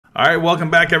All right, welcome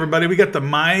back, everybody. We got the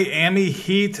Miami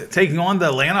Heat taking on the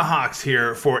Atlanta Hawks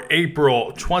here for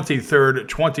April 23rd,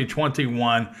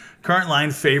 2021. Current line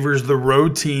favors the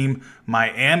road team,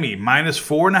 Miami,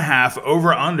 -4.5,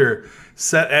 over-under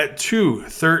set at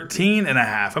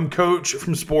 213.5. I'm Coach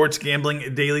from Sports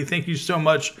Gambling Daily. Thank you so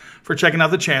much for checking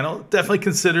out the channel. Definitely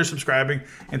consider subscribing.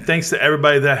 And thanks to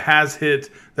everybody that has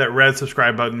hit that red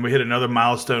subscribe button. We hit another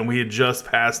milestone. We had just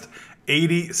passed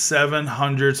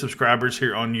 8,700 subscribers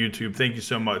here on YouTube. Thank you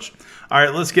so much. All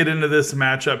right, let's get into this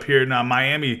matchup here. Now,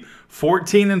 Miami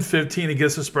 14-15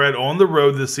 against the spread on the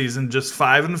road this season, just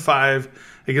 5-5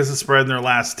 against the spread in their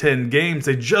last 10 games.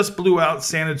 They just blew out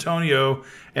San Antonio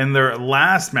in their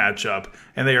last matchup,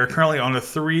 and they are currently on a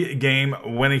 3-game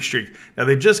winning streak. Now,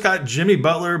 they just got Jimmy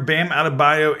Butler, Bam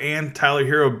Adebayo, and Tyler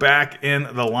Hero back in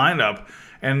the lineup,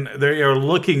 and they are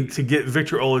looking to get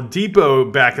Victor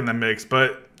Oladipo back in the mix,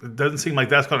 but it doesn't seem like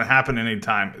that's going to happen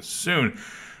anytime soon.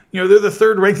 You know, they're the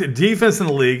third-ranked defense in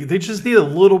the league. They just need a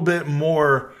little bit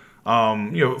more,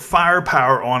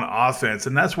 firepower on offense,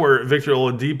 and that's where Victor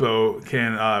Oladipo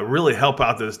can really help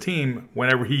out this team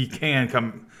whenever he can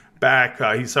come back.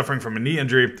 He's suffering from a knee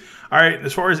injury. All right,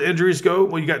 as far as injuries go,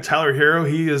 well, you got Tyler Hero.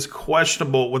 He is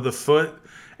questionable with the foot,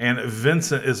 and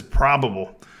Vincent is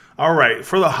probable. All right,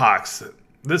 for the Hawks,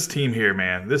 this team here,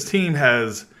 man, this team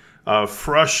has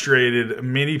frustrated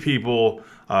many people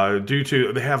due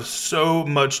to they have so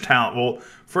much talent. Well,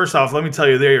 first off, let me tell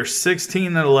you, they are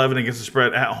 16-11 against the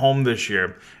spread at home this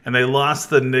year, and they lost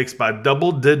the Knicks by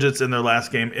double digits in their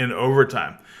last game in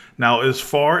overtime. Now, as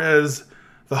far as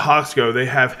the Hawks go, they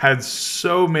have had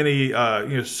so many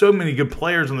good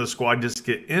players on the squad just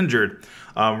get injured.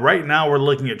 Right now, we're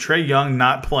looking at Trae Young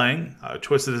not playing,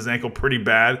 twisted his ankle pretty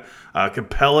bad.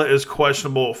 Capella is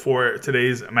questionable for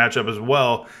today's matchup as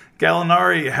well.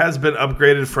 Gallinari has been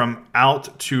upgraded from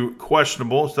out to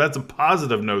questionable, so that's a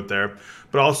positive note there.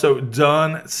 But also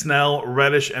Dunn, Snell,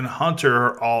 Reddish, and Hunter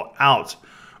are all out.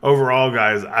 Overall,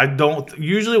 guys,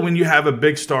 usually when you have a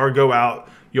big star go out,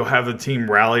 you'll have the team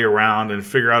rally around and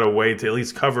figure out a way to at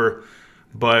least cover.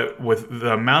 But with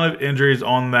the amount of injuries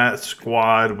on that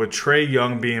squad, with Trae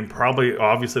Young being probably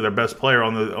obviously their best player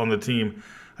on the team,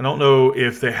 I don't know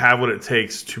if they have what it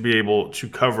takes to be able to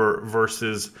cover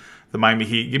versus the Miami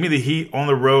Heat. Give me the Heat on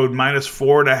the road,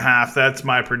 -4.5. That's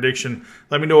my prediction.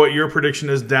 Let me know what your prediction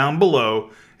is down below.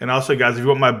 And also, guys, if you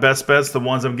want my best bets, the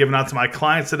ones I'm giving out to my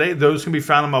clients today, those can be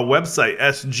found on my website,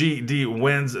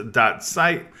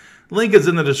 sgdwins.site. Link is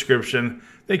in the description.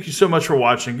 Thank you so much for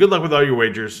watching. Good luck with all your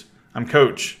wagers. I'm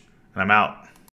Coach, and I'm out.